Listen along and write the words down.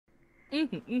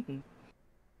Okay,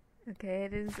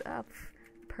 it is up.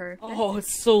 Perfect. Oh,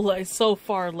 it's so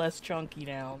far less chunky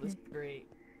now. This is great.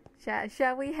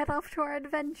 Shall we head off to our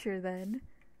adventure then?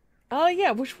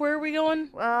 Yeah. Where are we going?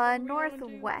 Where are we going to?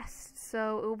 Northwest.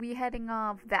 So we'll be heading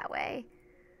off that way.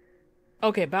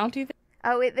 Okay, bounty thing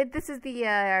Oh, this is the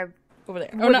over there.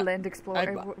 Oh no. Woodland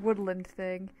Explorer, Woodland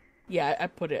thing. Yeah, I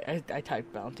put it. I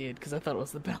typed bounty in because I thought it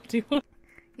was the bounty one.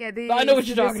 Yeah, I know what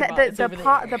you're talking about. It's over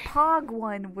there. The Pog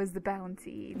one was the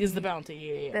bounty. Is the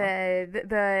bounty? Yeah.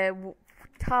 The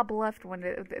top left one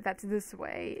that's this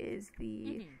way is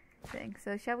the thing.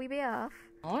 So shall we be off?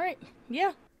 All right.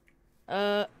 Yeah.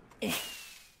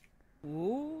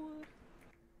 Ooh.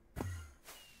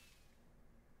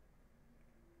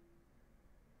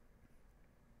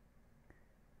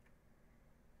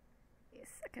 Yes,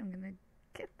 I'm gonna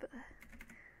get the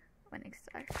winning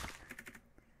star.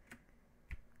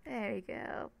 There you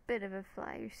go. Bit of a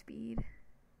flyer speed.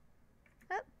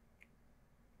 Oh.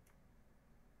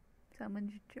 Someone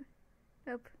should join.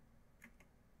 Nope.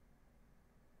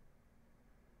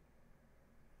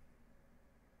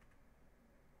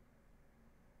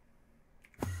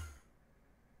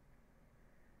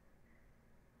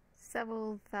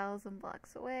 Several thousand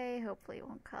blocks away. Hopefully it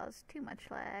won't cause too much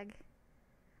lag.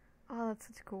 Oh, that's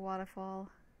such a cool waterfall.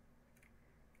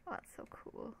 Oh, that's so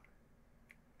cool.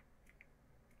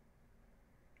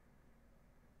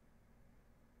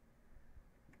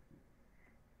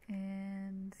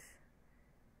 And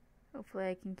hopefully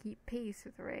I can keep pace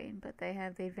with the rain, but they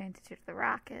have the advantage of the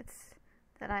rockets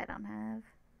that I don't have.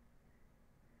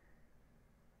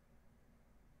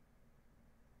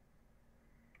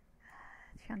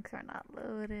 Chunks are not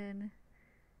loading,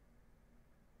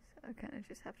 so I kind of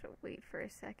just have to wait for a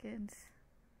second.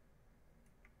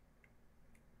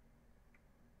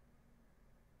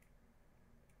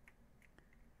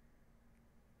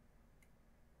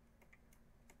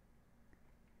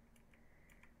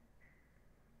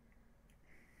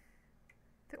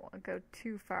 Don't want to go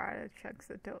too far out of chunks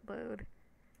that don't load.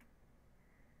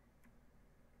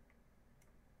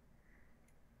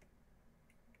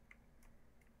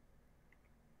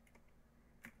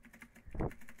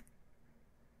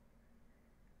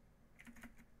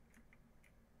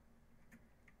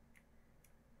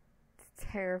 It's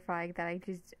terrifying that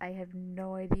I have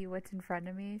no idea what's in front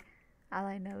of me. All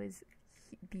I know is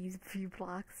these few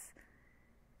blocks.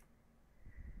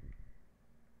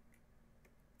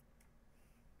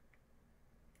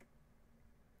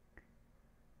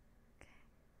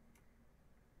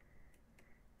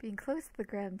 Being close to the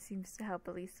ground seems to help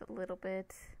at least a little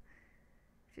bit,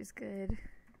 which is good.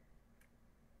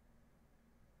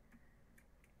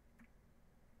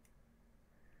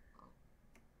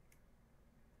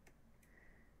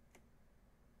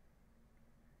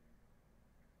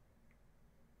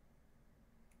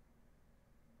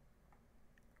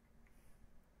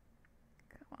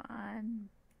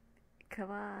 Come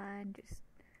on, just...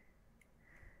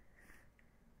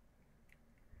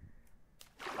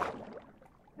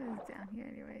 What is down here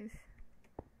anyways?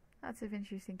 Lots of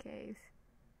interesting caves.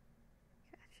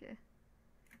 Gotcha.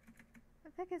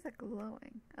 What the heck is that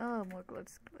glowing? Oh, more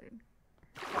glowing.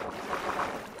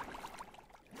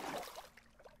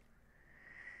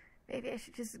 Maybe I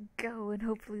should just go and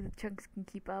hopefully the chunks can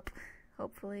keep up.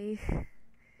 Hopefully. I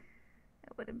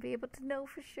wouldn't be able to know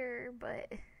for sure,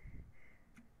 but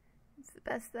it's the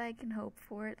best that I can hope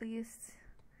for at least.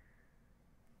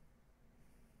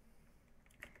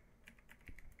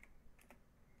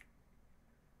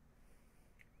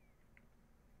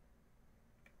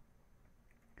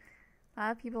 A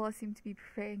lot of people seem to be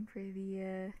preparing for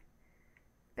the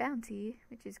bounty,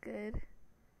 which is good.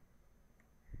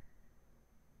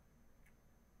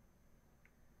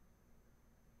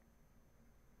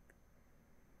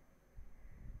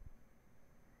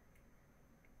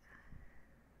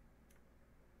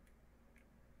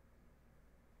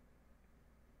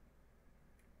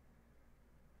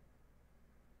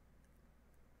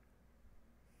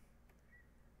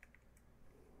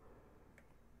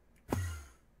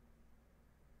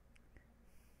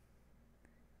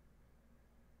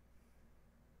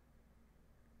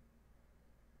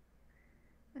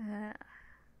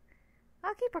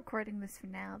 I'll keep recording this for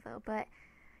now though, but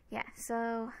yeah,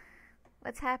 so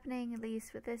what's happening at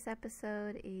least with this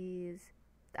episode is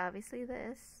obviously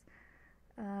this.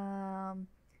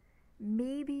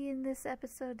 Maybe in this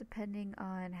episode, depending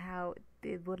on how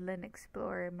the Woodland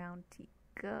exploration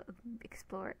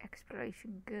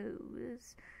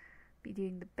goes, be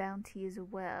doing the bounty as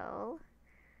well.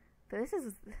 But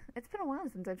it's been a while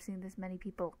since I've seen this many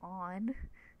people on.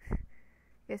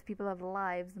 I guess people have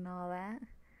lives and all that.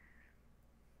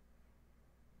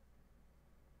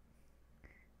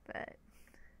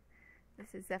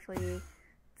 this is definitely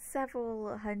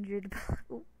several hundred.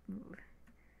 Ooh,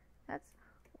 that's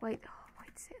white. Oh,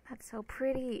 white sand. That's so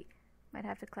pretty. Might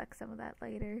have to collect some of that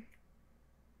later.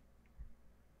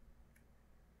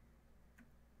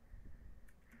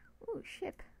 Ooh,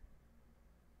 ship.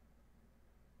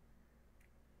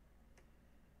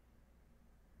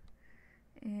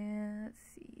 And let's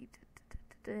see.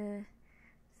 So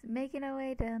making our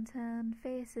way downtown,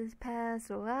 faces pass,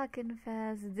 walking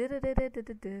fast.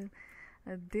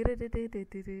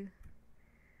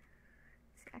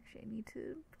 Actually, I need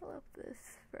to pull up this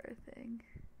fur thing.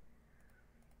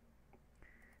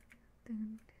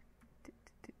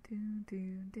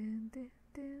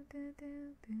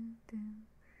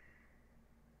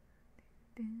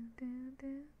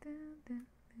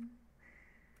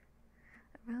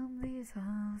 Around these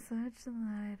halls, search the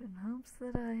light in hopes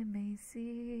that I may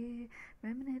see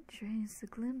remnant trace, a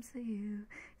glimpse of you,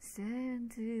 stare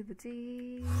into the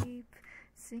deep,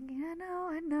 singing, I know,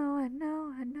 I know, I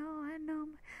know, I know, I know,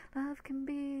 my love can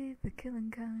be the killing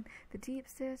kind. The deep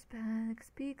stares back,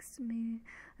 speaks to me.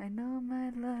 I know my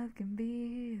love can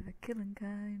be the killing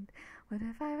kind. What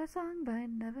if I was wrong by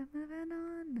never moving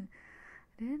on?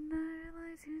 Didn't I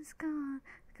realize who's gone?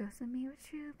 The ghost of me was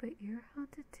true, but you're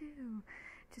haunted too.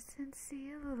 Just didn't see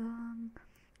it along.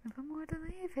 Nothing more to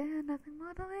leave here, nothing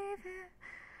more to leave here.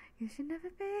 You should never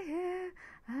be here.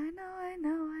 I know, I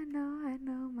know, I know, I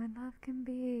know my love can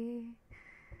be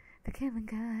the killing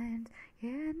kind.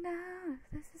 Yeah, now, if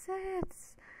this is it,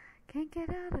 can't get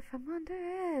out if I'm under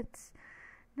it.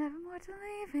 Never more to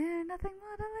leave here, nothing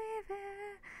more to leave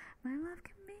here. My love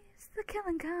can be the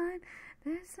killing kind.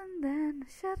 There's and then I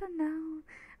should have known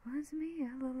it was me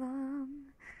all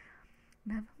along.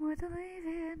 Never more to leave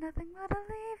here, nothing more to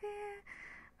leave here.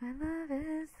 My love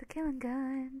is the killing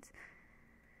kind.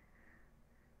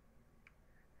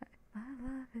 My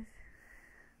love is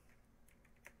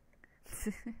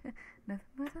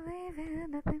nothing more to leave here,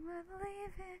 nothing more to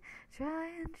leave here. Try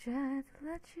and try to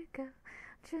let you go,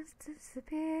 just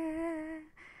disappear.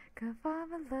 Go far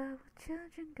below,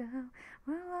 children go,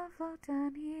 we'll all float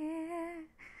down here.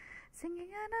 Singing,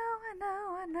 I know, I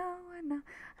know, I know, I know,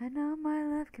 I know my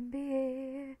love can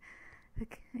be.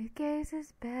 It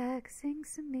gazes back,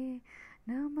 sings to me.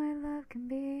 Know my love can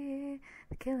be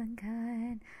the killing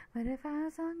kind. But if I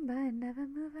was wrong by never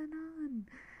moving on,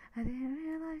 I didn't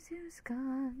realize you was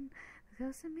gone. The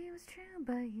ghost of me was true,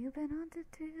 but you've been haunted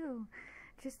too.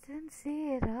 Just didn't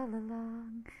see it all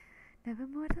along. Never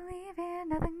more to leave here,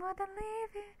 nothing more to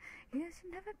leave here. You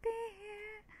should never be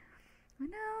here. I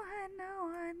know, I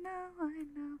know, I know, I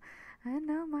know, I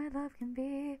know my love can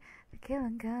be the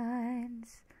killing kind.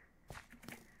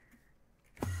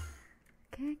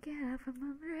 Can't get out from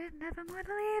under it, never more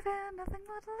to leave it, nothing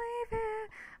more to leave it.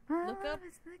 My Look love up.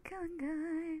 is the killing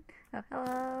kind. Oh,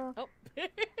 hello. Oh.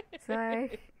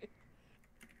 Sorry.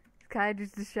 Kind of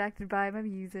just distracted by my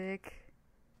music.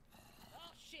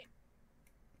 Oh shit.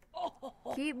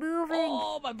 Oh. Keep moving.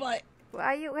 Oh, my butt.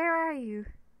 Where are you?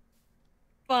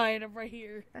 Fine, I'm right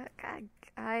here.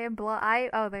 I am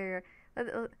oh, there.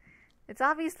 It's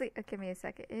obviously. Give me a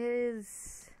second. It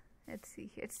is. Let's see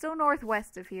here. It's still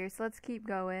northwest of here, so let's keep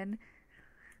going.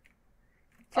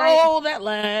 That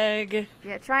lag.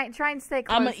 Yeah, try and stay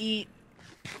close. I'ma eat.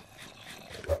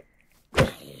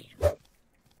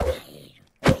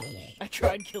 I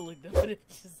tried killing them, but it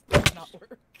just did not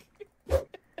work.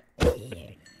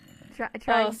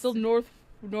 Try. Still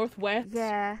northwest.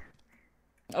 Yeah.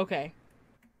 Okay.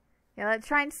 Yeah. Let's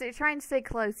try and stay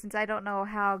close, since I don't know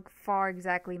how far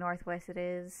exactly northwest it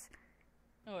is.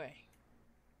 Okay.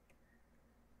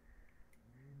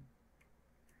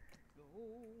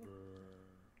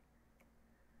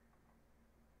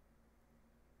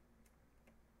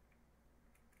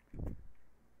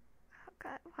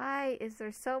 God, why is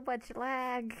there so much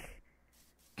lag?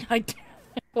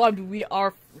 Well, I mean, we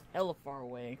are hella far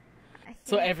away,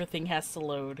 so Yeah. everything has to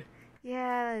load.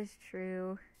 Yeah, that is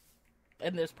true.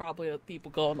 And there's probably people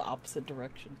going the opposite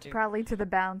direction too. Probably to the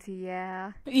bounty,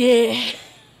 yeah. Yeah.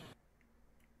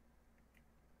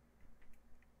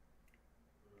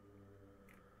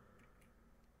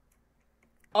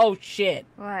 Oh shit.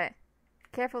 What?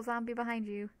 Careful, zombie behind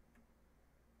you.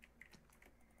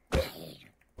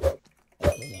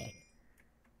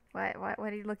 What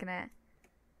are you looking at?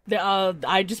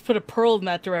 I just put a pearl in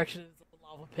that direction. It's a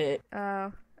lava pit.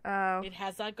 Oh. It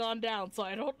has not gone down, so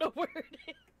I don't know where it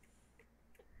is.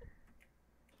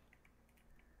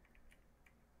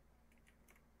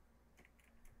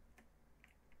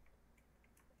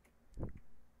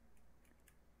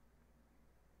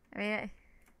 I mean,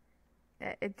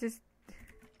 it just...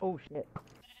 Oh shit.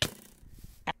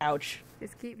 Ouch.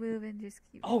 Just keep moving. Just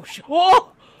keep. Oh,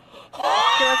 whoa!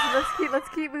 Okay, let's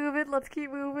keep moving. Let's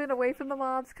keep moving away from the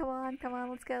mobs. Come on,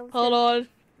 let's go. Hold on.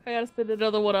 I gotta spin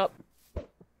another one up.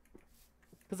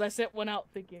 Because I sent one out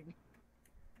thinking.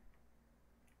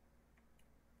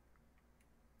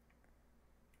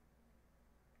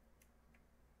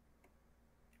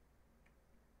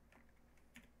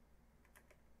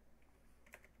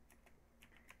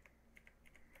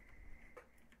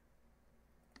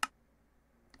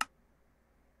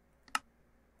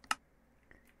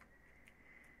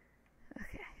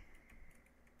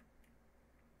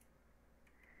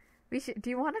 We should. Do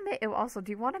you want to make? Also,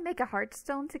 do you want to make a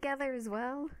heartstone together as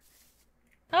well?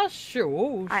 Oh, sure.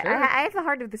 Whoa, sure. I have the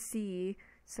heart of the sea,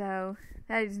 so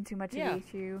that isn't too much of an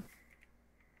issue.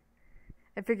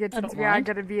 I figured since we are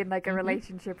gonna be in like a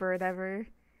relationship or whatever.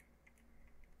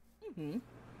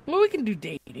 Well, we can do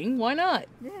dating. Why not?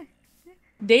 Yeah.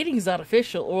 Dating's not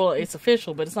official. Well, it's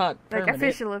official, but it's not permanent.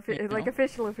 Like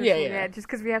official. Yeah. Just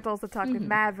because we have to also talk with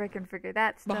Maverick and figure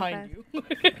that stuff out. Behind you.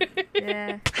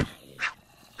 Yeah.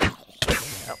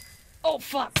 Oh,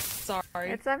 fuck.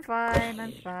 Sorry. I'm fine.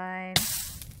 I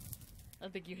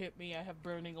think you hit me. I have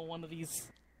burning on one of these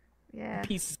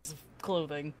pieces of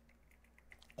clothing.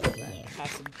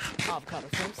 Have some avocado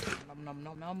toast. Nom nom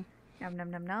nom nom. Nom nom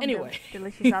nom nom. Anyway.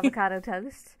 Delicious avocado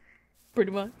toast.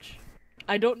 Pretty much.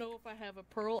 I don't know if I have a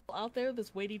pearl out there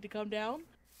that's waiting to come down.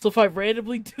 So if I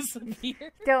randomly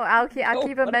disappear... I'll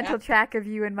keep a mental track of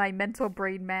you in my mental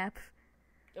brain map.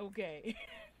 Okay.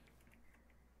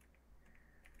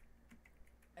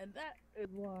 And that is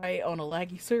why on a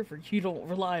laggy server you don't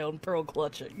rely on pearl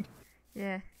clutching.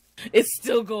 Yeah. It's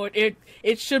still going.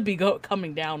 It should be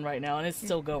coming down right now, and it's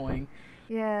still going.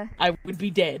 Yeah. I would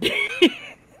be dead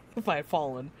if I had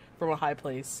fallen from a high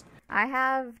place. I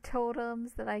have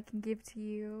totems that I can give to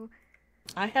you.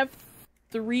 I have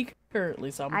 3 currently,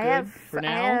 so I'm good for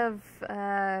now. I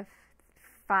have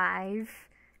 5.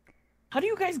 How do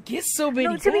you guys get so many?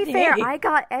 No, to be fair, I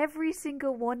got every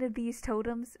single one of these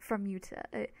totems from Utah,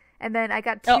 and then I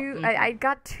got 2. I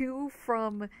got 2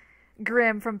 from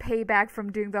Grim from Payback from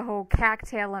doing the whole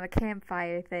cocktail on a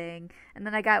campfire thing, and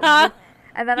then I got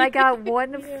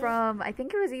one from I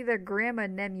think it was either Grim or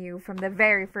Nemu from the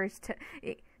very first.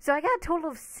 So I got a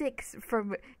total of 6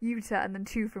 from Utah and then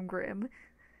 2 from Grim.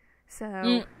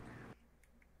 So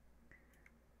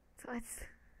it's.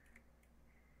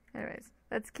 Anyways.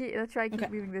 Let's try to keep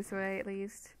moving this way at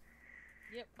least.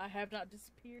 Yep, I have not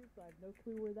disappeared, so I have no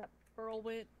clue where that pearl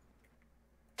went.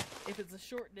 If it's a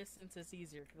short distance, it's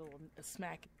easier because it'll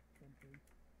smack something.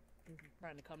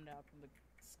 Trying to come down from the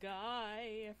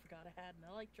sky. I forgot I had an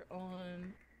elytra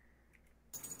on.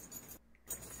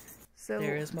 So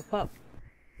there is my pup.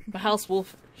 My house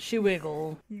wolf, she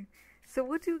wiggle. Yeah. So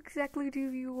what exactly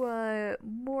do you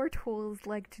mortals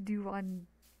like to do on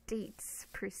dates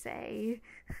per se?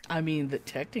 I mean, that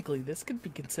technically this could be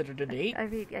considered a date. I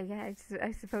mean, yeah,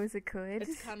 I suppose it could.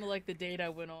 It's kind of like the date I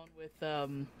went on with.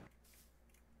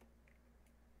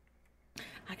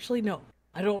 Actually, no.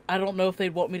 I don't know if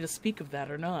they'd want me to speak of that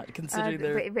or not, considering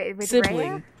their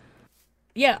sibling. Rhea?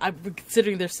 Yeah, I'm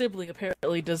considering their sibling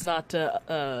apparently does not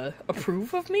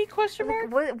approve of me? Question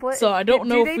mark. What, so I don't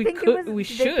know if we could. We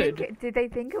should. Did they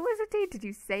think it was a date? Did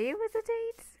you say it was a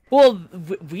date? Well,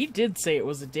 we did say it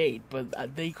was a date,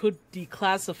 but they could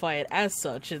declassify it as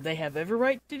such, and they have every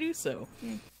right to do so.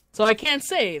 Yeah. So I can't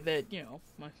say that,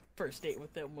 my first date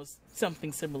with them was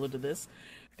something similar to this,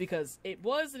 because it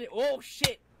was. Oh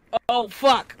shit! Oh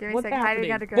fuck! What's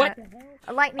happening? What?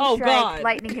 A lightning strike. God.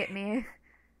 Lightning hit me.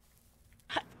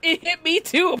 It hit me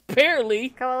too, apparently.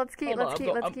 Come on, let's keep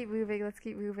moving. Let's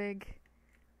keep moving.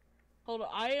 Hold on,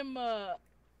 I am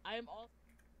also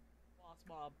boss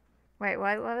mob. Wait,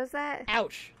 what was that?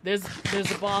 Ouch. There's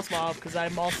a boss mob because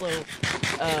I'm also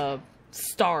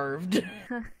starved.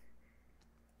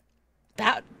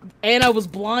 And I was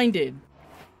blinded.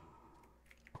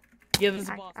 Yeah, there's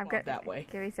a boss mob that way.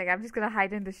 Give me a second. I'm just gonna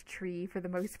hide in this tree for the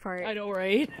most part. I know,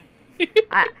 right?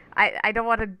 I don't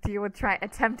want to deal with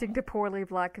attempting to poorly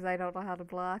block because I don't know how to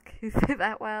block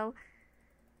that well.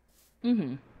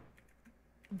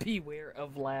 Beware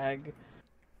of lag.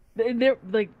 They're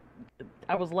like.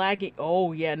 I was lagging.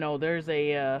 Oh yeah, no. There's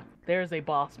a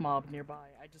boss mob nearby.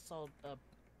 I just saw.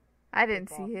 I didn't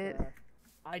see it.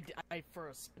 I for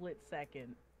a split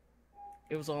second,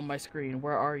 it was on my screen.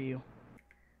 Where are you?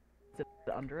 Is it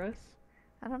under us?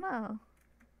 I don't know.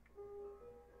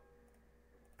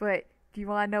 But do you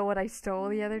want to know what I stole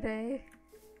the other day?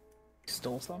 You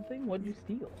stole something? What did you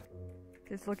steal?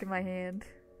 Just look at my hand.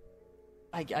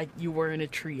 You were in a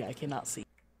tree. I cannot see.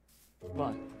 Come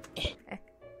on.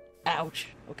 Ouch.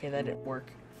 Okay, that didn't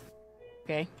work.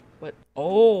 Okay. What?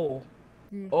 Oh.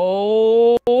 Yeah.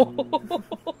 Oh.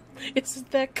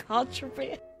 Isn't that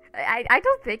contraband? I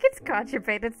don't think it's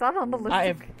contraband. It's not on the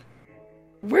list.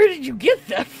 Where did you get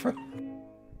that from?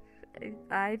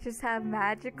 I just have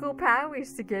magical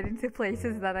powers to get into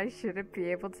places that I shouldn't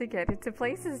be able to get into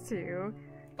places to.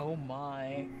 Oh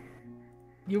my.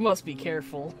 You must be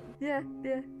careful. Yeah.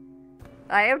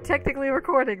 I am technically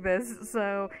recording this,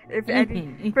 so if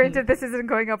any... Granted, this isn't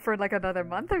going up for like another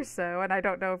month or so, and I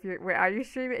don't know if you're... Wait, are you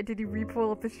streaming? Did you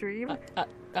re-pull up the stream?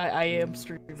 I am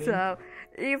streaming. So,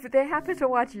 if they happen to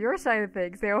watch your side of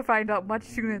things, they will find out much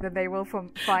sooner than they will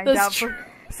find That's out... true.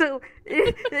 So,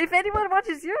 if anyone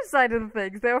watches your side of the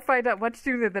things, they'll find out much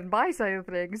sooner than my side of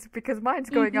things, because mine's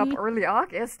going up early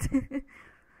August.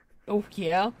 Oh,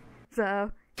 yeah?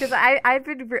 So... Because I've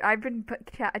been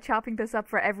chopping this up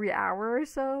for every hour or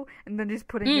so, and then just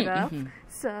putting it up.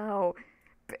 So,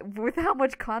 with how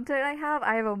much content I have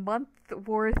a month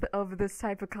worth of this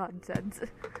type of content.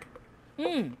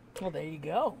 Well, there you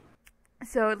go.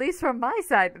 So at least from my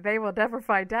side, they will never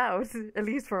find out, at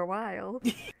least for a while.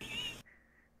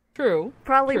 True.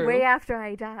 Probably true. way after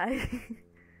I die.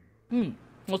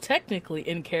 Well, technically,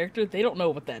 in character, they don't know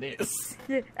what that is.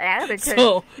 Yeah,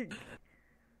 so...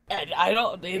 I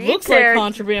don't. It looks like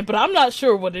contraband, but I'm not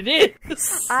sure what it is.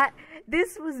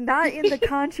 This was not in the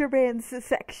contraband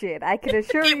section. I can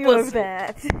assure you of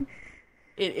that.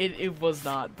 It was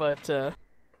not, but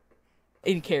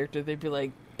in character, they'd be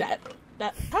like, that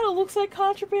kind of looks like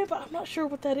contraband, but I'm not sure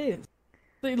what that is.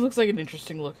 It looks like an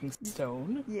interesting looking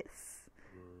stone. Yes,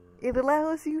 it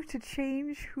allows you to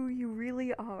change who you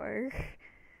really are.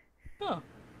 Huh?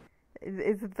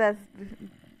 It's the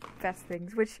best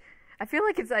things, which. I feel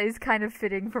like it's kind of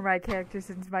fitting for my character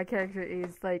since my character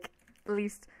is like at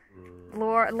least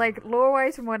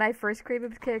lore-wise from when I first created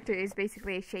this character is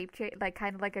basically a shape change, like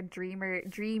kind of like a dream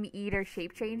eater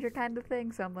shape changer kind of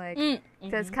thing. So I'm like,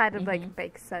 that's kind of like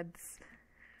makes sense.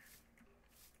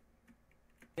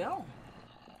 Yeah.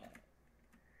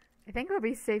 I think it would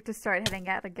be safe to start heading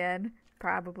out again,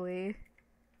 probably.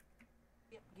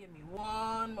 Yep, give me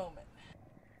one moment.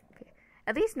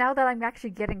 At least now that I'm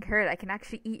actually getting hurt, I can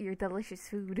actually eat your delicious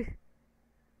food.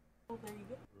 Oh, there you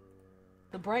go.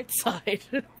 The bright side,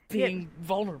 being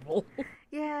vulnerable.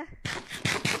 Yeah.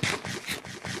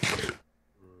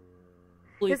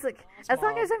 Because, like, as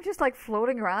long as I'm just, like,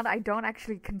 floating around, I don't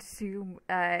actually consume,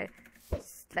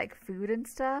 like, food and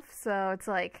stuff, so it's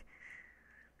like...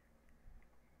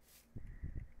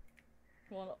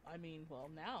 Well, I mean,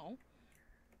 now...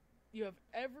 You have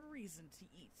every reason to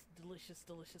eat delicious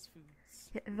foods.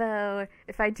 Though,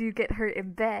 if I do get hurt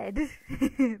in bed,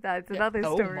 that's another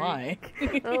story. Oh my.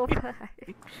 Oh my.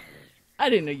 I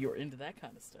didn't know you were into that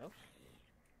kind of stuff.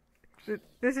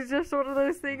 This is just one of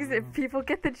those things, if people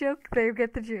get the joke, they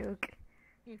get the joke.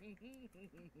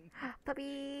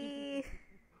 Puppy!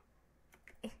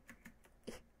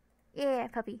 Yeah,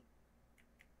 puppy.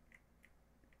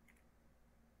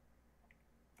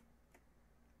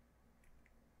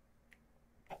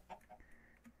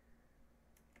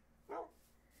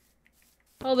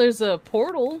 Oh, there's a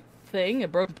portal thing, a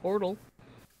broken portal.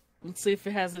 Let's see if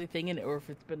it has anything in it or if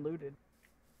it's been looted.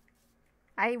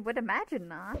 I would imagine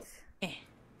not. Because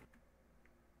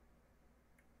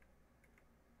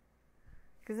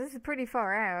this is pretty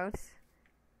far out.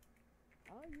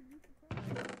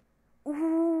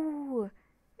 Ooh!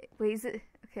 Wait, is it...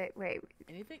 Okay, wait.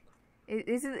 Anything?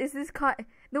 Is this...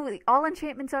 No, all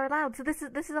enchantments are allowed, so this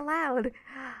is allowed!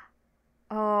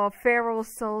 Oh, Feral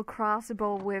Soul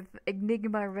crossbow with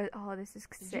Enigma. Oh, this is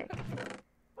sick.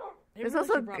 There's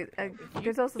also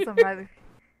some rather.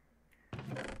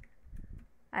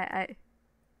 I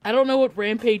don't know what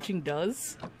rampaging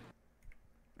does.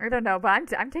 I don't know, but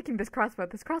I'm taking this crossbow.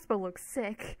 This crossbow looks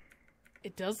sick.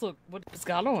 It does look. What it's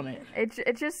got on it?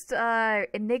 It's just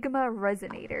Enigma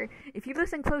resonator. If you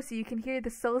listen closely, you can hear the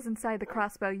souls inside the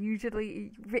crossbow,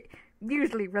 usually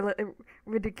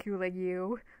ridiculing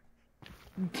you.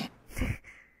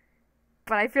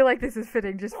 But I feel like this is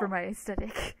fitting just for my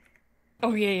aesthetic.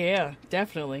 Oh yeah,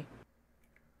 definitely.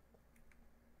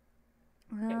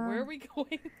 Okay, where are we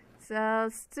going? So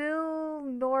still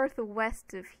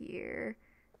northwest of here,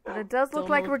 but it does look Still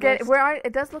like northwest?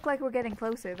 it does look like we're getting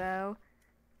closer though.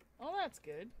 Oh, that's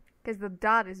good. Because the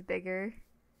dot is bigger.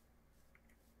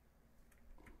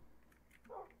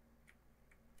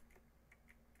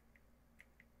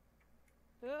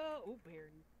 Oh,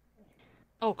 berries.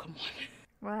 Oh, come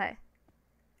on. What?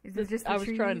 Is it just the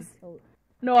trees?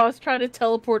 No, I was trying to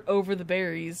teleport over the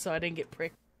berries so I didn't get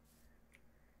pricked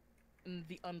in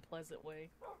the unpleasant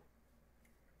way.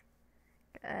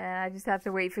 I just have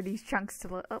to wait for these chunks to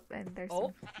look up, and there's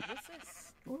Oh, some... what's this?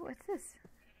 Ooh, what's this?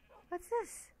 What's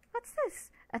this? What's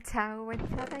this? A tower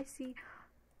that I see.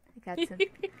 I got some.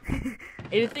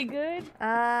 Anything good?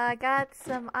 I got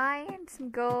some iron, some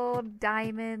gold,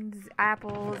 diamonds,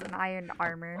 apples, and iron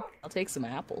armor. I'll take some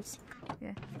apples.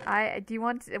 Yeah. Do you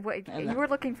want? What? You were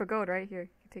looking for gold, right? Here,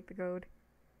 you take the gold.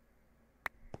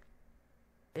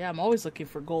 Yeah, I'm always looking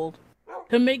for gold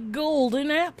to make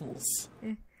golden apples.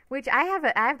 Yeah. Which I have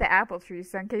the apple tree,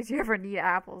 so in case you ever need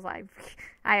apples, I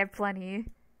have plenty.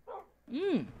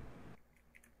 Mmm.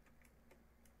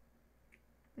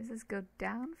 Does this go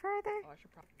down further? Oh, I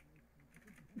should probably...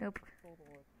 Nope.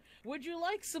 Would you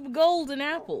like some golden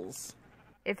apples?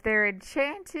 If they're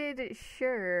enchanted,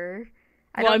 sure.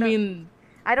 I mean,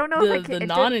 I don't know if the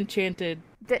non-enchanted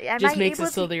just makes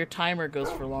it so that your timer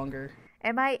goes for longer.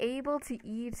 Am I able to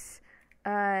eat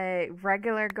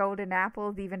regular golden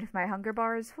apples even if my hunger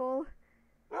bar is full?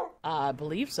 I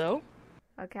believe so.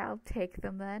 Okay, I'll take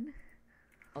them then.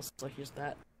 Also, here's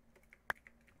that.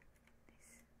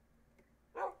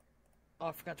 Oh,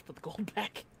 I forgot to put the gold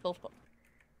back. Hold on.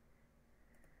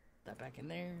 That back in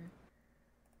there.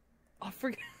 Oh, I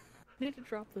forgot. I need to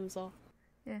drop those off.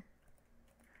 Yeah.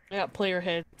 I got player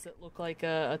heads that look like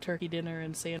a turkey dinner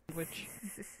and sandwich.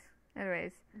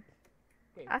 Anyways.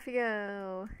 Okay. Off you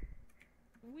go.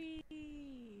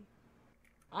 Whee!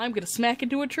 I'm gonna smack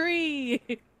into a tree!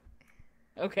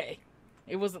 Okay.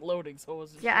 It wasn't loading, so I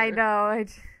wasn't sure. I know.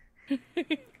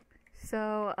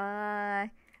 So, I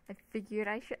figured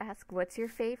I should ask, what's your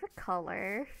favorite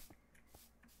color?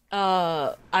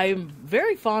 I'm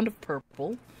very fond of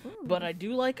purple, Ooh. but I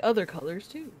do like other colors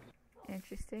too.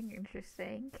 Interesting.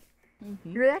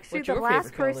 Mm-hmm. You're actually What's the your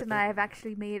last favorite color, person then? I have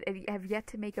actually have yet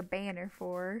to make a banner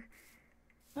for.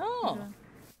 Oh.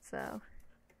 So.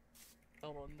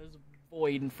 Hold on, there's a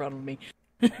void in front of me.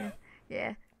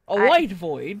 Yeah. A white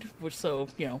void, which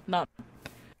not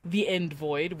the end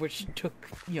void, which took,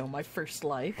 my first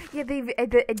life. Yeah,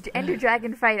 the Ender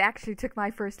Dragon fight actually took my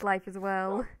first life as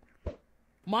well.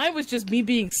 Mine was just me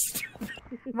being stupid.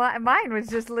 Mine was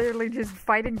just literally just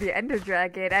fighting the Ender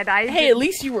Dragon, and Hey, at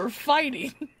least you were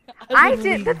fighting. I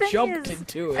did. The thing jumped is,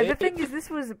 into it. the thing is, this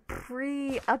was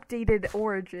pre-updated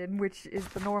origin, which is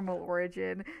the normal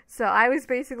origin. So I was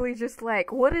basically just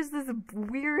like, "What is this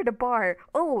weird bar?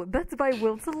 Oh, that's my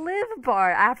will to live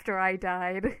bar." After I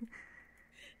died,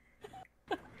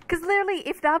 because literally,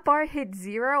 if that bar hit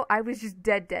 0, I was just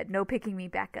dead. No picking me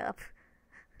back up.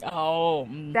 Oh,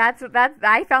 That's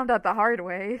I found out the hard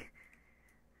way.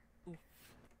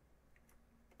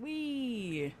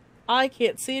 Wee! I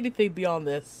can't see anything beyond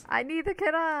this. Neither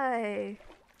can I.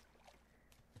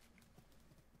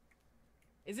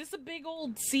 Is this a big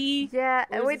old sea? Yeah.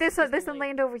 Or is Wait, this there's just some a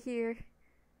land over here.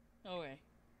 Okay.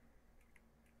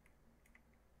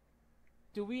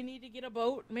 Do we need to get a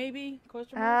boat? Maybe?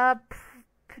 Question mark?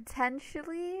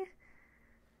 Potentially.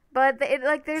 But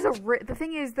there's the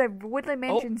thing is, the Woodland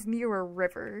Mansion's near a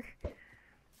river.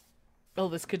 Oh,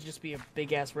 this could just be a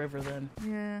big ass river then.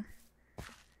 Yeah.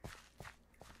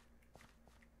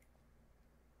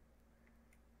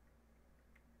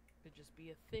 Could just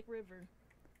be a thick river.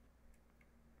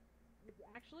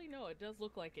 Actually, no, it does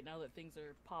look like it now that things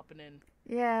are popping in.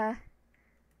 Yeah.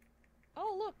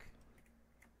 Oh, look.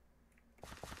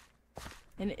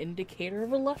 An indicator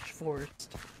of a lush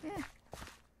forest. Yeah.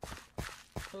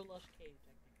 Or lush cave,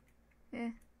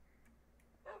 technically.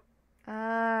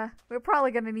 Yeah. We're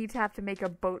probably gonna need to have to make a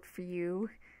boat for you,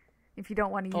 if you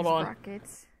don't want to use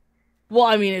rockets. Well,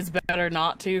 I mean, it's better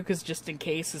not to, because just in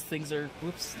case, as things are...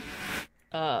 Whoops.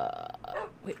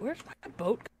 Wait, where's my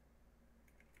boat?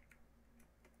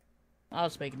 I'll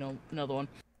just make another one.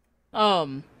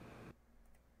 I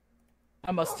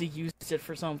must have used it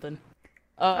for something.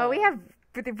 We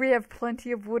have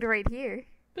plenty of wood right here.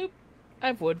 Boop. I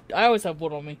have wood. I always have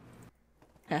wood on me.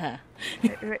 Haha.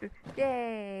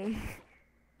 Yay!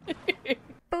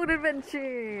 Boat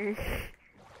adventure!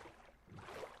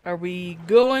 Are we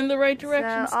going the right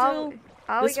direction still?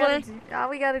 All This way? all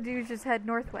we gotta do is just head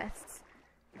northwest.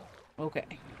 Okay.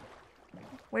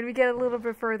 When we get a little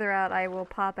bit further out, I will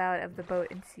pop out of the boat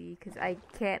and see, because I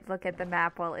can't look at the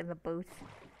map while in the boat.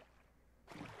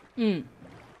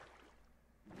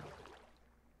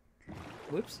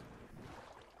 Whoops.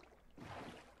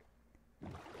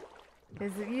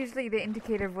 Because usually the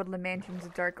indicator of Woodland Mansion's a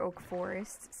dark oak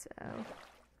forest, so...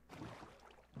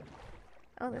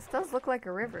 Oh, this does look like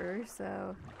a river,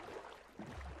 so...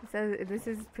 this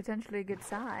is potentially a good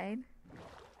sign.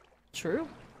 True.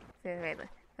 Wait,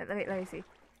 let me see.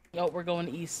 Oh, we're going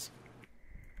east.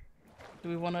 Do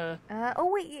we want to...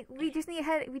 oh wait, we just need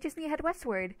to head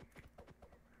westward.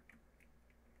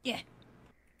 Yeah.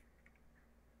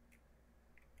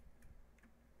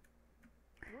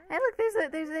 Hey, look,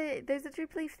 there's a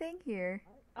drip leaf thing here.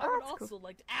 I would also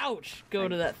like to, ouch, go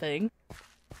to that thing.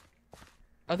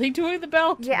 Are they doing the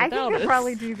bounty? Yeah, I think they'll us?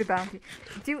 probably do the bounty.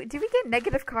 Do we get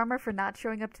negative karma for not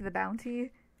showing up to the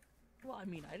bounty? Well, I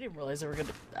mean, I didn't realize they were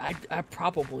gonna. I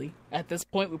probably at this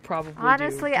point we probably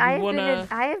honestly, do.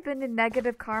 I have been in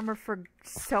negative karma for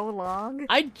so long.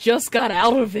 I just got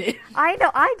out of it. I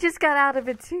know, I just got out of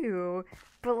it too.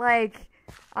 But like,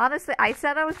 honestly, I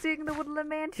said I was doing the Woodland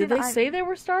Mansion. Did they say they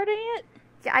were starting it?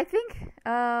 Yeah, I think.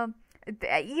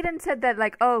 Eden said that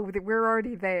like, oh, we're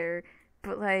already there.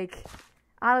 But like,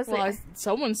 honestly, well,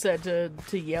 someone said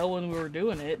to yell when we were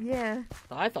doing it. Yeah.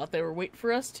 I thought they were waiting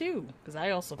for us too, because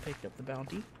I also picked up the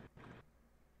bounty,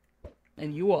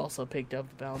 and you also picked up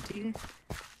the bounty.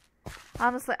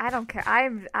 Honestly, I don't care.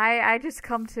 I just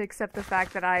come to accept the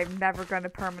fact that I'm never going to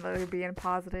permanently be in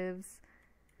positives.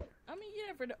 I mean, you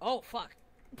never know. Oh fuck!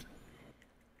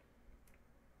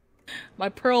 My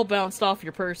pearl bounced off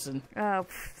your person. Oh,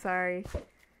 sorry.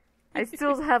 I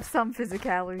still have some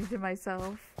physicality to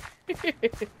myself.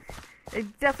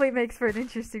 It definitely makes for an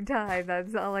interesting time,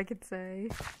 that's all I can say.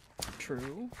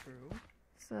 True, true.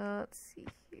 So, let's see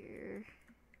here.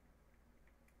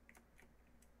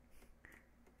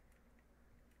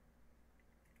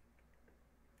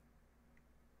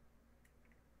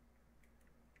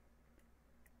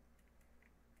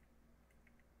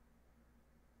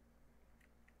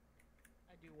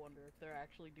 I do wonder if they're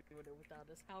actually doing it without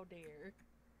us. How dare.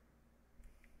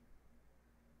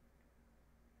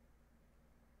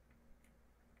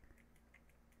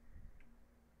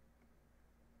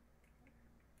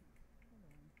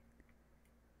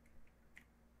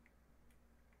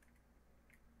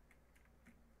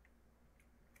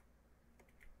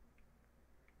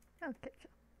 Okay.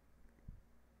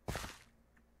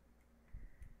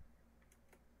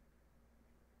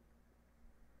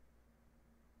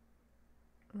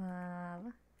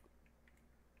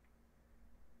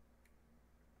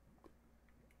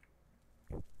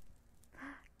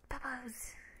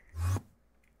 Peppers.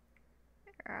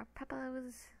 There are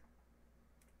peppers.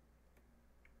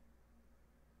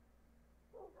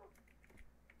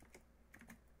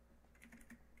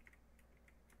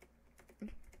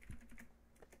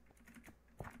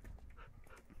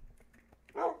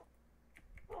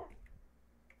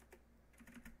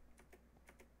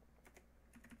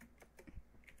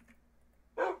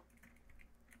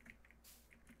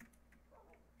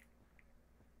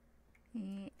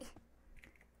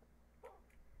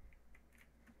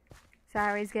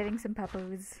 Sorry, he's getting some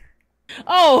peppers.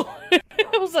 Oh!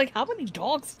 I was like, how many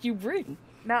dogs did you bring?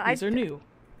 No, These are new.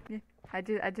 Yeah, I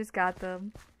just got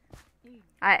them.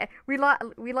 We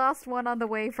lost one on the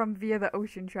way from via the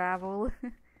ocean travel.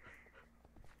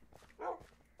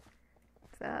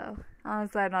 So,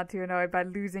 honestly, I'm not too annoyed by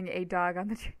losing a dog on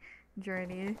the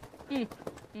journey.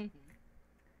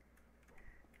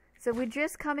 So we're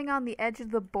just coming on the edge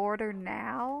of the border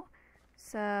now.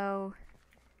 So...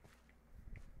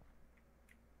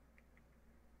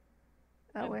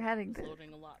 Oh, we're heading to...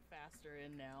 loading a lot faster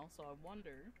in now, so I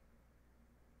wonder...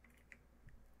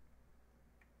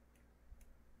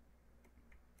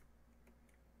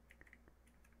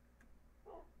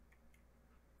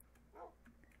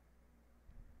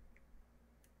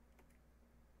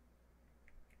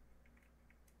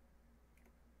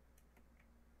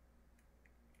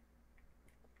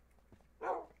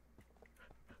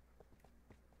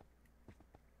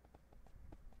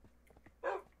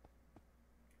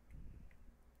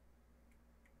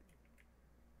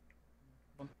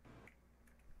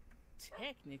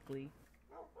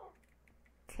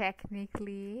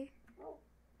 Technically.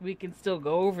 We can still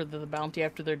go over the bounty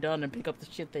after they're done and pick up the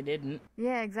shit they didn't.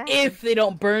 Yeah, exactly. If they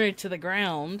don't burn it to the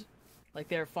ground, like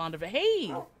they're fond of it.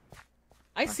 Hey!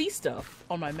 I see stuff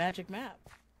on my magic map.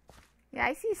 Yeah,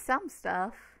 I see some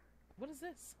stuff. What is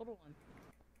this? Hold on.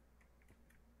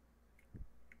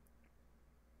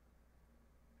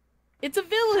 It's a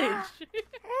village!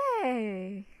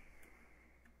 Hey!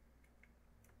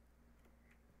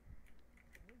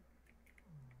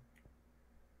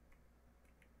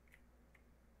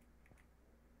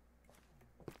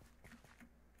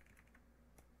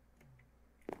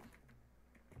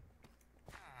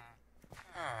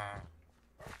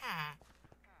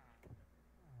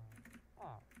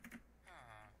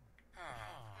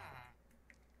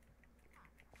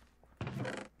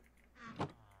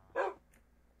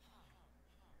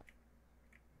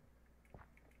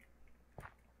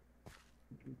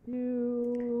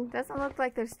 Doesn't look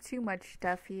like there's too much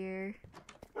stuff here.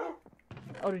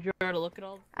 Oh, did you already look at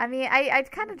all? I mean, I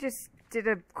kind of just did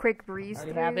a quick breeze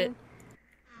through. Have it?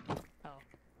 Oh.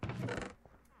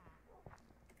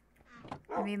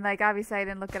 I mean, like, obviously I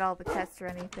didn't look at all the chests or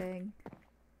anything.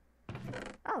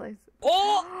 Oh, there's...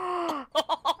 Oh!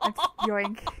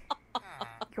 Yoink.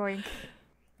 Yoink.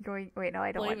 Yoink. Wait, no,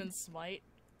 I don't Flame want... and smite.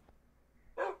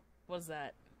 What's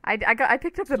that? I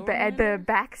picked up the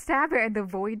backstabber and the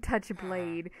void touch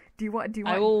blade. Do you want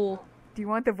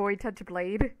the void touch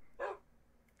blade?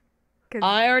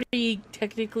 I already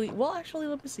technically. Well, actually,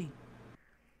 let me see.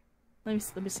 Let me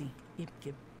see.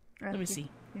 Let me see.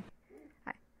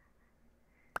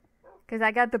 Because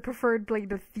I got the preferred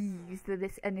blade of thieves,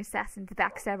 an assassin's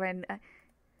backstabber, and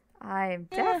I'm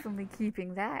definitely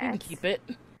keeping that. You can keep it.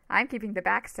 I'm keeping the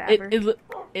backstabber.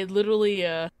 It literally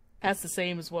has the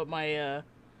same as what my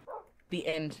the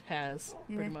end has,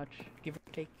 pretty much, give or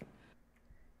take.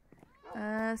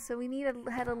 So we need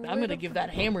to head a little... I'm gonna give that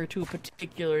hammer to a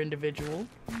particular individual.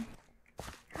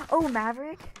 Oh,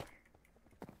 Maverick?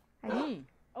 Oh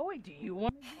wait, do you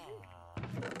want to...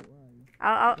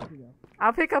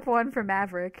 I'll pick up one for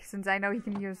Maverick, since I know he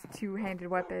can use two-handed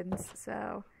weapons,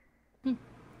 so...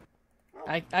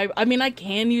 I mean, I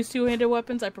can use two-handed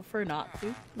weapons, I prefer not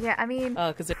to. Yeah, I mean...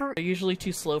 Because they're usually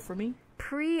too slow for me.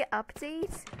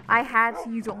 Pre-update, I had to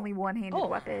use only one-handed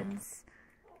weapons.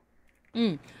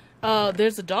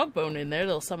 There's a dog bone in there.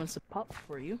 They'll summon some pups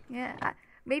for you. Yeah,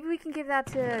 maybe we can give that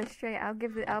to Estrella.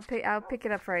 I'll pick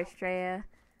it up for Estrella.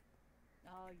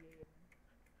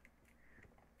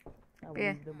 Oh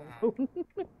yeah. Leave them alone.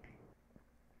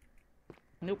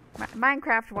 Nope.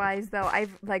 Minecraft-wise, though,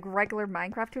 I've like regular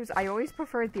Minecraft tools. I always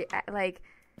preferred the like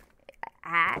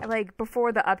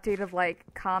before the update of like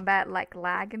combat like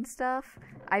lag and stuff.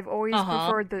 I've always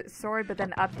preferred the sword, but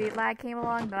then update lag came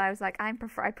along, and I was like, I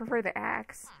prefer the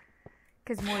axe.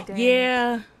 Cause more damage.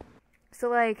 Yeah. So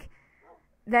like,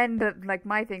 then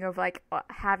my thing of like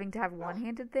having to have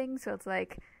one-handed things. So it's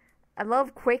like, I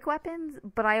love quick weapons,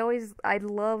 but I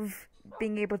love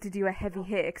being able to do a heavy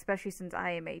hit, especially since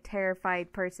I am a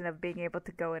terrified person of being able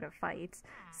to go in a fight.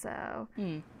 So.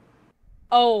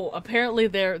 Oh, apparently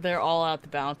they're all out the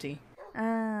bounty.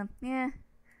 Yeah.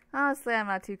 Honestly, I'm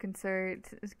not too concerned.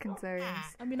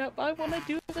 I mean, I want to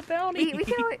do the bounty. We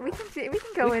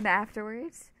can go in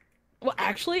afterwards. Well,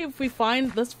 actually, if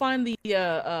let's find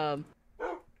the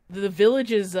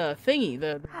village's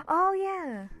thingy. Oh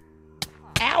yeah.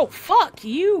 Ow! Fuck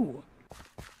you!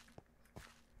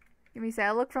 Give me a sec.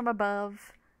 I'll look from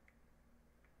above.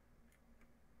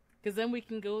 Because then we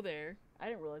can go there. I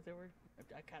didn't realize there were.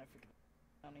 I kind of forgot.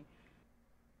 Bounty.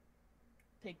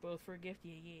 Take both for a gift.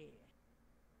 Yeah.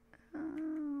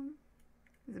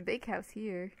 There's a big house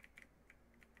here.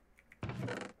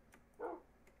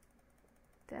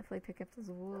 Definitely pick up this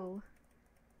wool.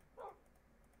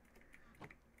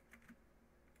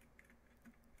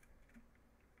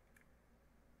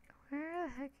 Where the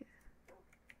heck is...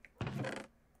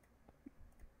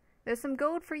 There's some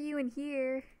gold for you in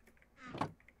here.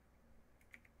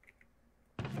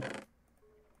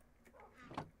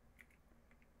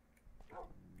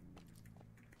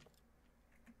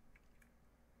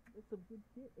 It's some good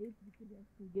shit. If you could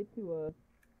actually get to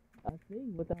a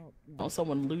thing without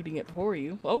someone looting it for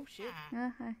you. Oh shit!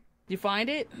 Did you find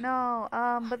it? No,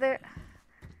 but there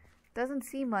doesn't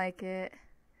seem like it.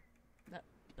 I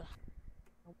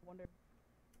wonder if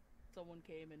someone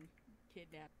came and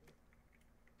kidnapped it.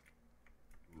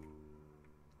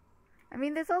 I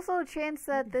mean, there's also a chance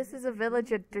that this is a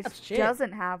village that just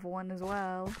doesn't have one as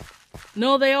well.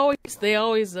 No, they always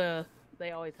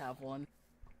have one.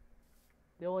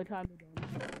 The only time they don't,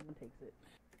 someone takes it.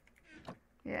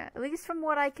 Yeah, at least from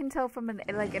what I can tell from an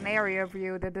area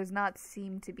view, there does not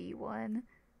seem to be one.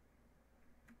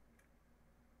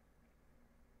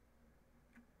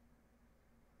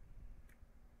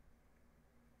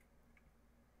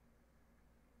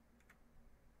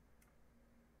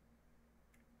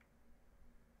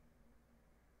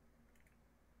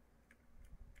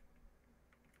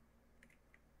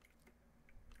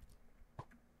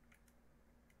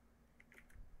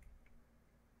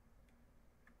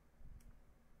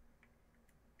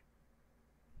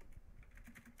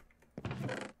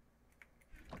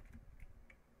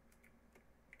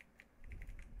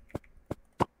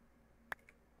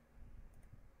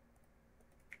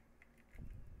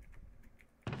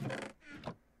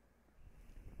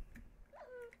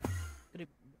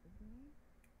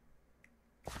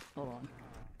 Hold on.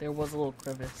 There was a little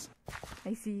crevice.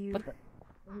 I see you. What the?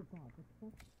 Oh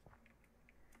god,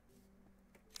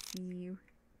 See you.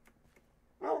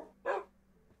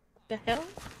 The hell?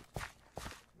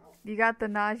 You got the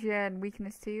nausea and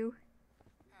weakness too?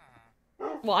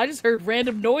 Well, I just heard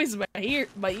random noise in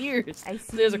my ears. I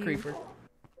see There's a you. creeper.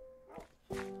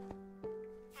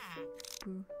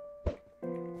 Boo.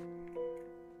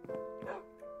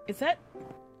 Is that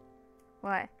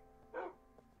What?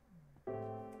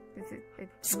 Is it?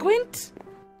 Squint?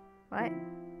 What?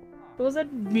 What was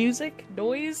that music?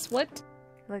 Noise? What?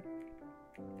 Look.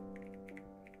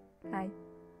 Hi.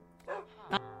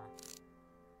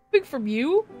 Coming from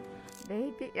you?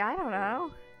 Maybe. I don't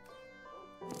know.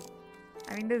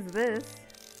 I mean, there's this.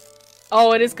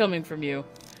 Oh, it is coming from you.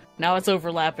 Now it's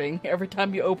overlapping. Every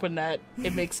time you open that,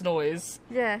 it makes noise.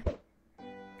 Yeah.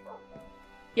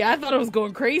 Yeah, I thought I was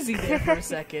going crazy there for a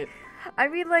second. I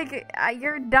mean, like,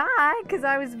 you're not, because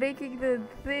I was making the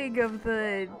thing of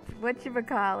the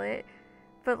whatchamacallit.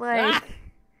 But, like... Ah!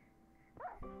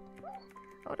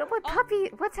 Oh, no, what puppy?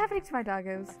 What's happening to my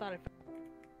doggos? I thought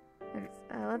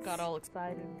Let's... got all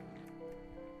excited.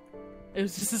 It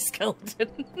was just a skeleton.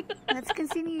 Let's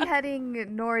continue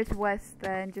heading northwest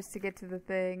then, just to get to the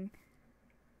thing.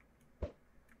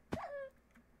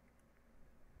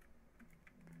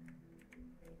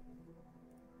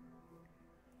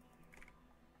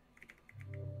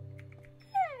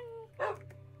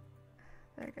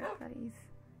 There we go, buddies.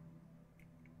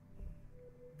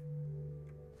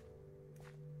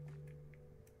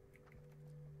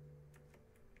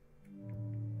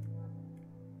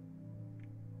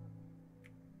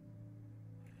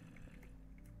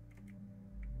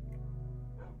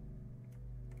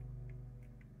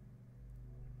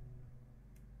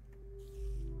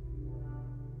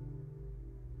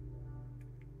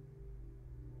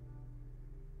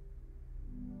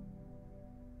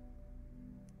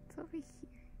 It's over here.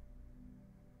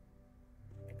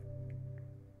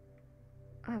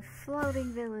 A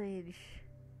floating village.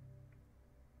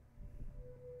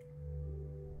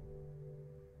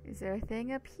 Is there a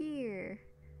thing up here?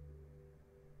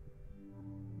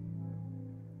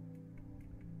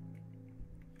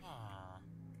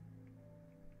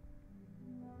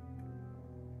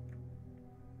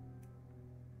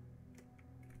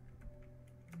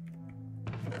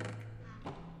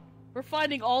 We're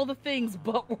finding all the things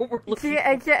but what we're looking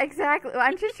Yeah, for. yeah, exactly.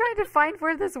 I'm just trying to find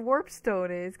where this warp stone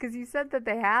is, because you said that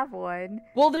they have one.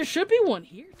 Well, there should be one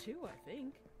here, too, I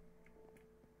think.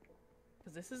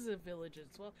 Because this is a village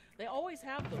as well. They always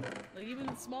have them. Like, even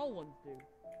the small ones do.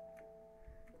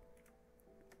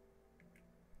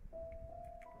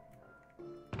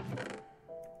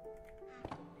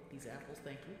 These apples,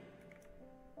 thank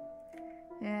you.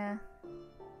 Yeah.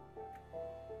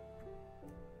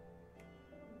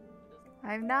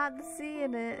 I'm not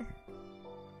seeing it.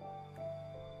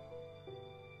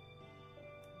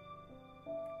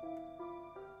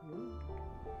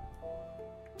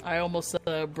 I almost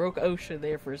broke OSHA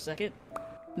there for a second.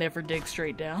 Never dig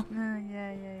straight down.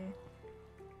 Yeah.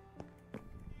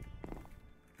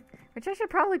 Which I should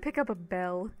probably pick up a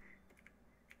bell.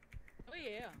 Oh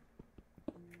yeah.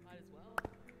 Might as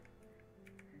well.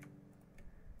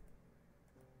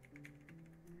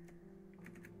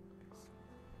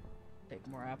 Take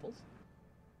more apples.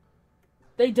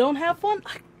 They don't have one?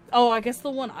 Oh, I guess the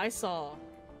one I saw.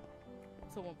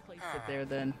 Someone placed it there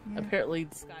then. Yeah. Apparently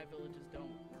the Sky Villages don't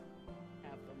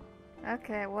have them.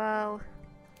 Okay, well...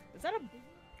 Is that a...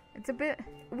 It's a bit...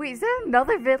 Wait, is that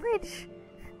another village?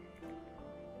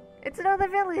 It's another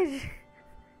village!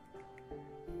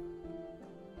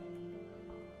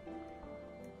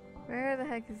 Where the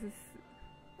heck is this?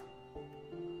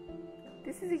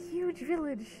 This is a huge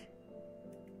village.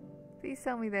 Please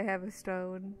tell me they have a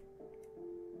stone.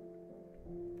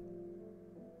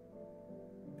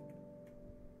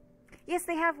 Yes,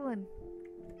 they have one!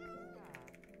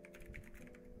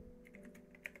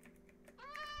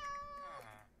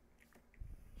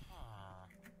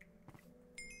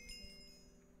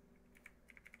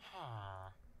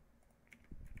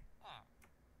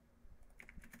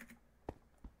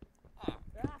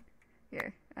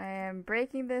 Here, I am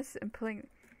breaking this and pulling...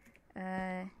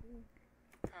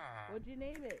 What'd you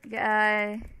name it?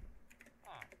 Yeah,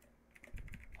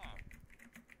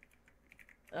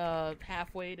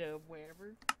 Halfway to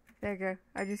wherever. there you go.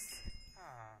 I just...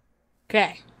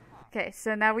 Okay. Okay,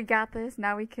 so now we got this.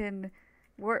 Now we can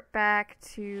warp back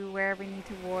to where we need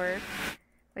to warp.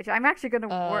 Which I'm actually gonna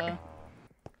warp...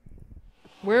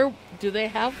 Where do they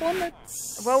have one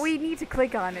that's... Well, we need to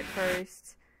click on it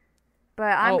first.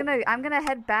 But I'm gonna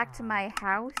head back to my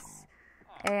house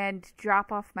and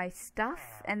drop off my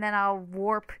stuff, and then I'll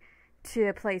warp to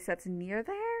a place that's near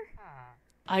there.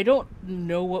 I don't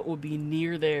know what would be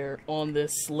near there on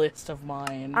this list of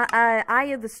mine. Eye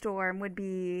of the Storm would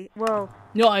be, well...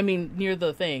 No, I mean near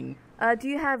the thing. Do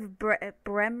you have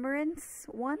Bremerence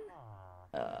one?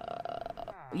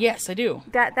 Yes, I do.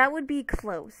 That would be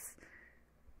close.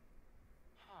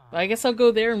 I guess I'll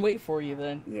go there and wait for you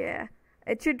then. Yeah.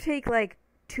 It should take like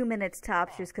 2 minutes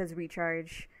tops just because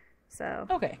recharge. So.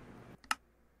 Okay.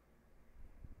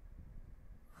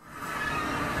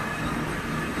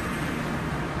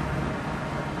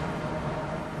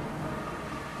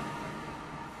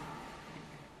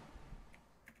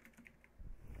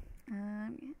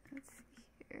 Let's see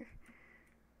here.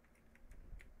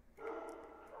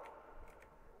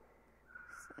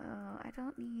 So, I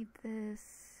don't need this.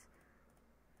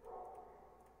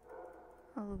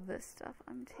 All of this stuff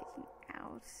I'm taking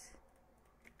out.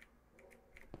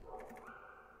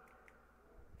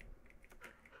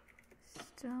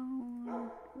 Stone.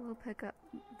 We'll pick up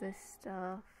this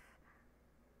stuff.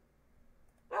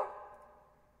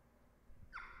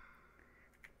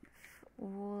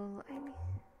 Wool. I mean.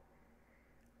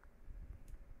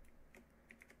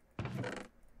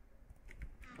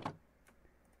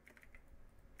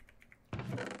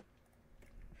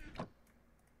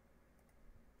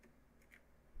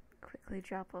 Quickly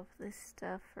drop off this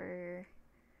stuff for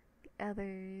the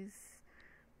others.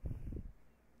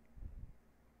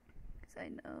 Because I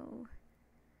know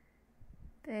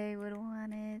they would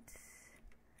want it.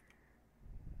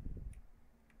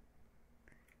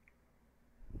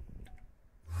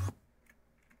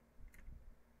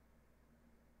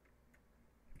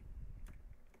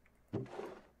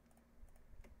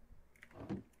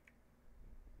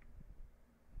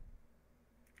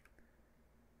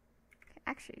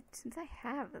 Actually, since I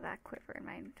have that quiver in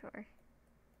my inventory.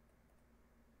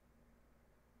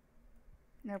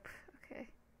 Nope, okay.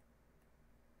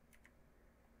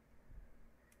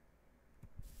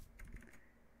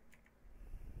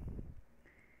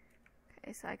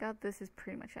 Okay, so I got this is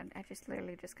pretty much empty. I just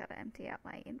literally just gotta empty out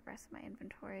my rest of my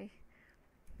inventory.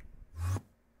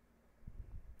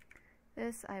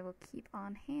 This I will keep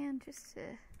on hand just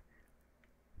to...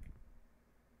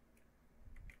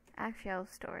 Actually, I'll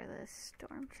store the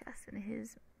storm chest and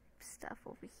his stuff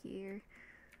over here.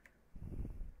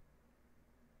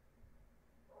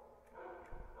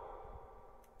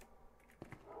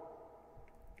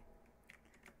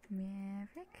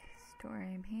 Maverick,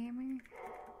 storm hammer,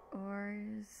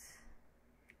 ores.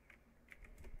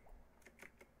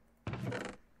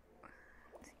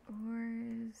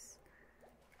 Ores,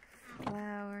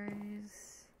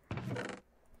 flowers.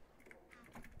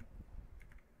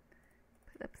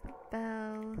 Put up the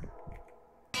bell,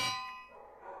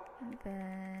 and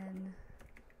then.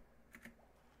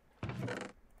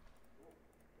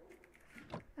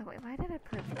 Oh wait, why did I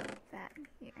put that in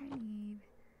here? I need.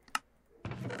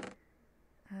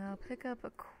 I'll pick up a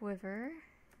quiver,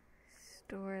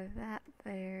 store that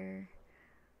there,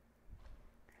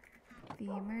 the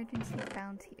emergency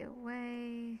bounty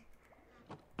away,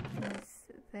 this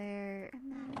there,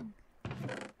 and then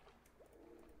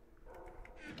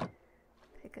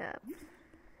pick up,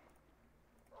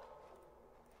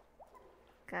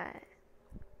 got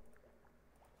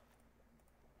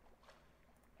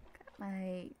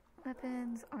my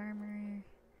weapons, armor,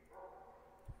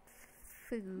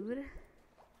 food.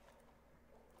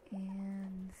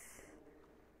 And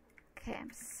okay, I'm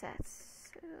set.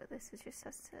 So this is just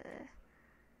has to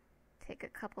take a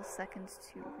couple seconds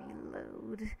to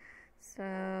reload.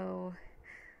 So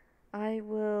I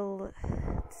will,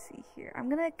 let's see here. I'm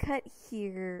gonna cut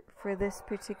here for this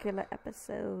particular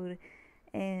episode,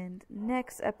 and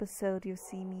next episode you'll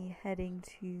see me heading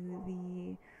to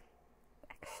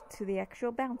the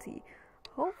actual bounty.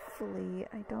 Hopefully,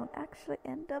 I don't actually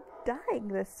end up dying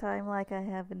this time like I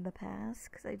have in the past,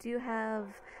 because I do have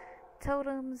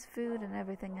totems, food, and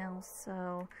everything else,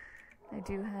 so I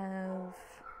do have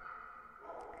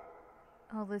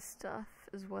all this stuff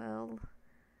as well.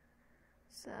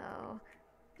 So,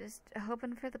 just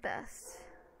hoping for the best.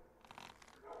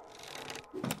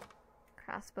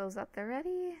 Crossbows up there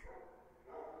ready.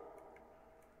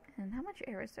 And how much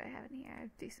arrows do I have in here? I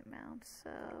have a decent amount,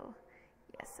 so...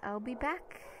 Yes, I'll be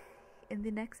back in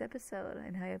the next episode,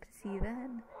 and I hope to see you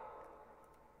then.